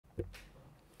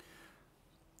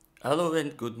Hello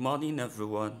and good morning,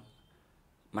 everyone.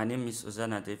 My name is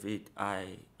Hosanna David. I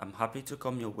am happy to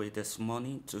come your way this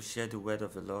morning to share the word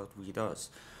of the Lord with us.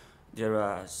 There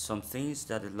are some things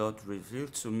that the Lord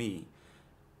revealed to me,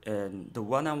 and the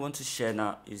one I want to share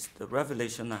now is the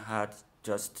revelation I had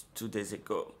just 2 days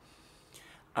ago.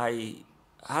 I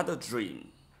had a dream.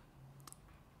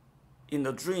 In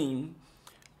the dream,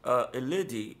 a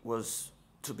lady was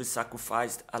to be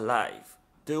sacrificed alive.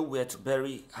 They were to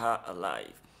bury her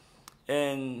alive.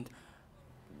 And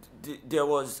there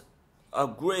was a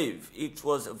grave.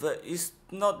 It's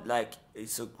not like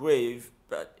it's a grave,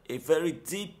 but a very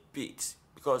deep pit,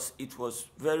 because it was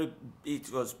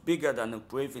bigger than a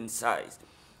grave in size.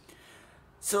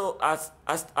 So as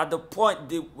at the point,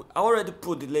 they already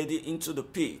put the lady into the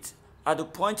pit. At the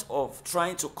point of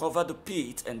trying to cover the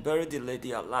pit and bury the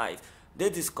lady alive, they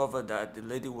discovered that the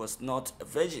lady was not a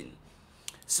virgin.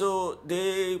 So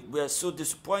they were so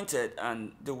disappointed,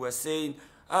 and they were saying,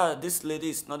 this lady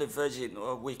is not a virgin,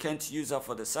 or we can't use her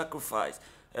for the sacrifice.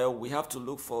 We have to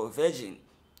look for a virgin.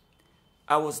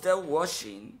 I was there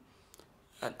watching,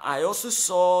 and I also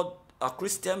saw a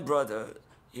Christian brother.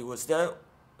 He was there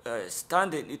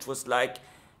standing. It was like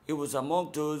he was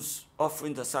among those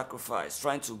offering the sacrifice,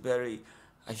 trying to bury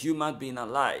a human being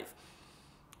alive.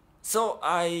 So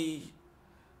I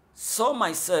saw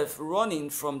myself running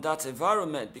from that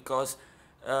environment, because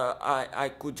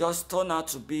I could just turn out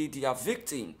to be their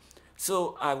victim.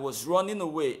 So I was running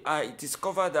away. I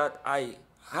discovered that I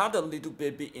had a little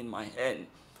baby in my hand,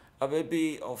 a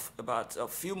baby of about a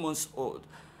few months old.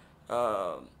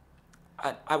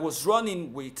 I was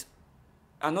running with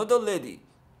another lady.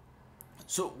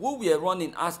 So we were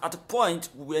running. At a point,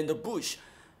 we were in the bush.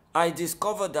 I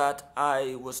discovered that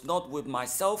I was not with my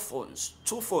cell phones,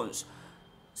 2 phones.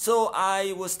 So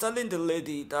I was telling the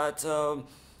lady that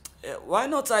why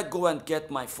not I go and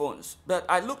get my phones? But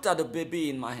I looked at the baby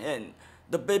in my hand.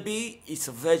 The baby is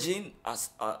a virgin, as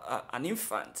an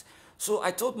infant. So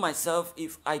I told myself,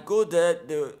 if I go there,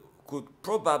 they could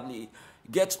probably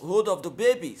get hold of the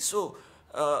baby. So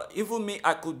even me,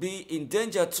 I could be in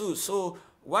danger too. So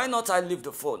why not I leave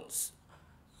the phones?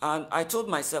 And I told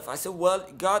myself, I said, well,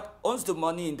 God owns the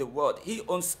money in the world. He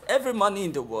owns every money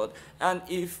in the world. And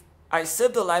if I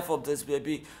save the life of this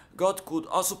baby, God could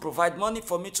also provide money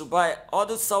for me to buy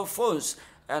other cell phones,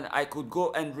 and I could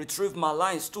go and retrieve my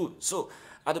lines too. So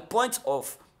at the point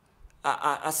of,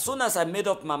 as soon as I made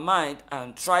up my mind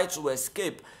and tried to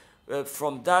escape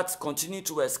from that, continue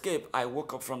to escape, I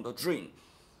woke up from the dream.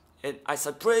 And as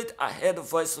I prayed, I heard the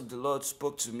voice of the Lord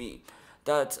spoke to me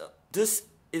that this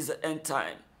is the end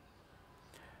time.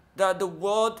 That the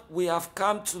world we have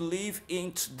come to live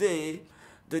in today,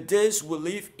 the days we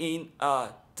live in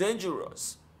are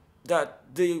dangerous. That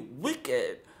the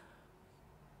wicked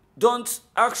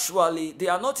they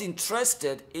are not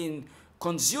interested in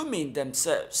consuming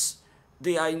themselves.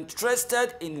 They are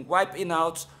interested in wiping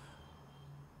out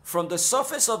from the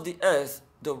surface of the earth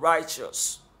the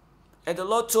righteous. And the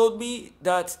Lord told me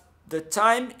that the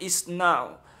time is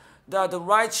now, that the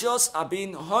righteous are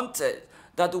being hunted,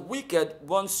 that the wicked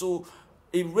wants to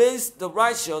erase the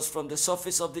righteous from the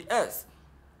surface of the earth.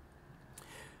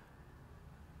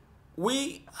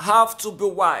 We have to be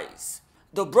wise.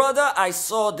 The brother I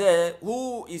saw there,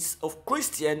 who is a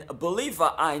Christian, a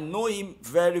believer, I know him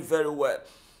very, very well.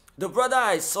 The brother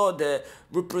I saw there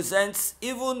represents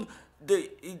even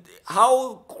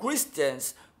how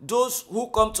Christians, those who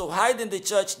come to hide in the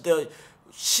church, the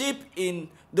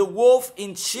wolf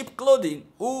in sheep clothing,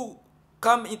 who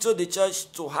come into the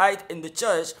church to hide in the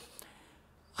church,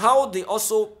 how they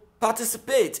also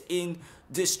participate in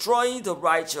destroying the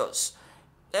righteous.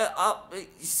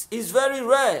 It's very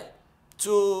rare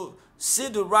to see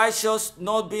the righteous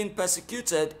not being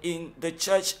persecuted in the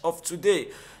church of today.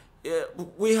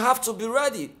 We have to be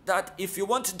ready that if you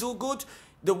want to do good,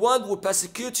 the world will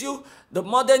persecute you. The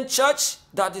modern church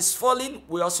that is falling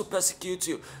will also persecute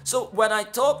you. So when I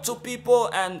talk to people,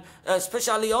 and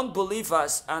especially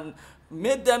unbelievers, and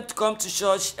make them to come to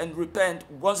church and repent,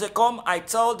 once they come, I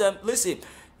tell them, listen,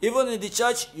 even in the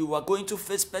church, you are going to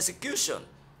face persecution.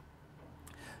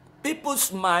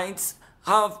 People's minds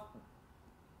have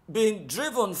been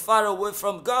driven far away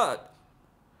from God.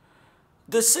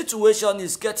 The situation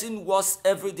is getting worse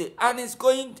every day, and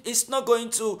it's not going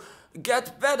to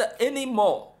get better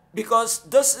anymore, because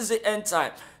this is the end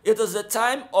time. It is the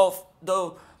time of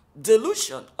the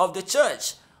delusion of the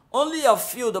church. Only a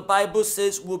few, the Bible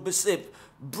says, will be saved.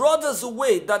 Broad is the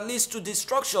way that leads to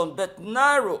destruction, but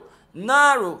narrow,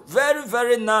 very,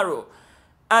 very narrow,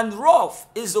 and rough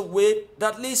is the way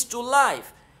that leads to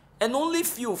life, and only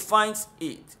few finds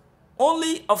it.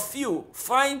 only a few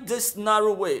find this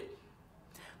narrow way.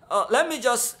 Let me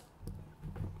just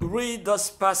read this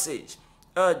passage.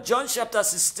 John chapter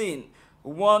 16,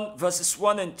 verses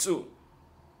 1 and 2.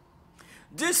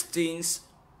 These things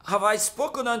have I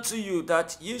spoken unto you,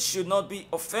 that you should not be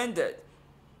offended.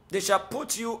 They shall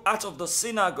put you out of the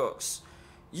synagogues.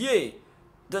 Yea,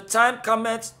 the time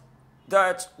cometh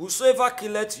that whosoever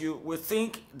killeth you will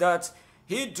think that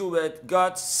he doeth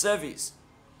God's service.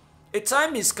 A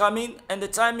time is coming, and the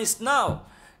time is now,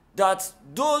 that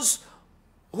those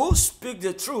who speak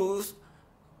the truth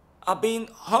are being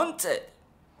hunted.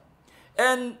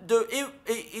 And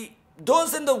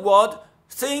those in the world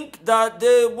think that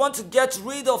they want to get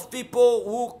rid of people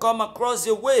who come across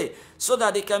their way so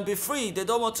that they can be free. They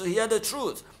don't want to hear the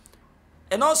truth.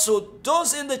 And also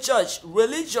those in the church,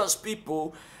 religious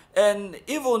people, and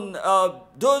even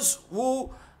those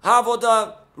who have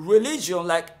other religion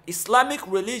like Islamic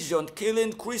religion,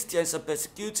 killing Christians and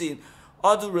persecuting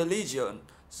other religions,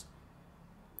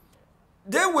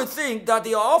 they will think that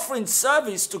they are offering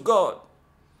service to God.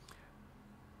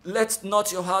 Let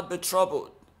not your heart be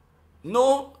troubled.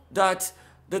 Know that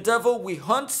the devil will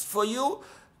hunt for you.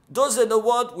 Those in the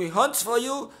world will hunt for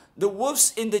you. The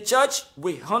wolves in the church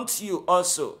will hunt you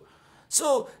also.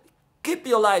 So keep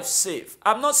your life safe.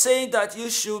 I'm not saying that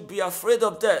you should be afraid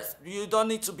of death. You don't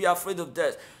need to be afraid of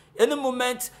death. Any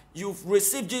moment you've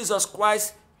received Jesus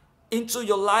Christ into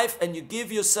your life and you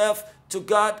give yourself to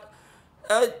God,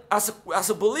 as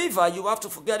a believer, you have to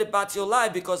forget about your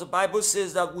life, because the Bible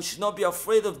says that we should not be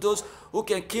afraid of those who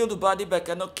can kill the body but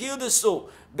cannot kill the soul.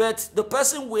 But the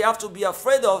person we have to be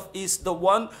afraid of is the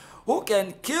one who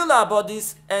can kill our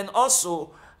bodies and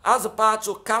also has the power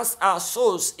to cast our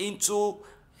souls into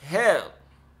hell.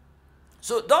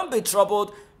 So don't be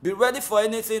troubled. Be ready for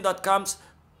anything that comes.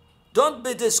 Don't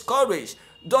be discouraged.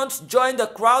 Don't join the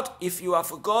crowd. If you are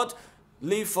for God,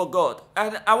 live for God.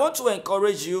 And I want to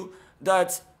encourage you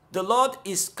that the Lord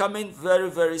is coming very,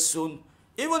 very soon.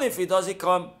 Even if he doesn't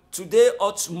come today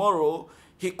or tomorrow,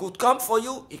 he could come for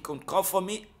you. He could come for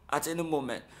me at any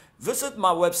moment. Visit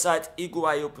my website,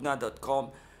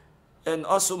 eagleeyeopener.com, and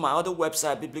also my other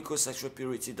website,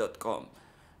 biblicalsexualpurity.com.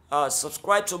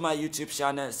 Subscribe to my YouTube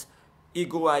channels,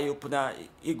 Eagle Eye Opener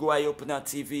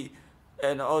TV,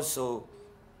 and also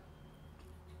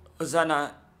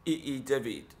Hosanna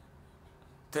David.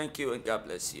 Thank you and God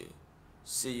bless you.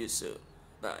 See you soon.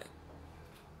 Bye.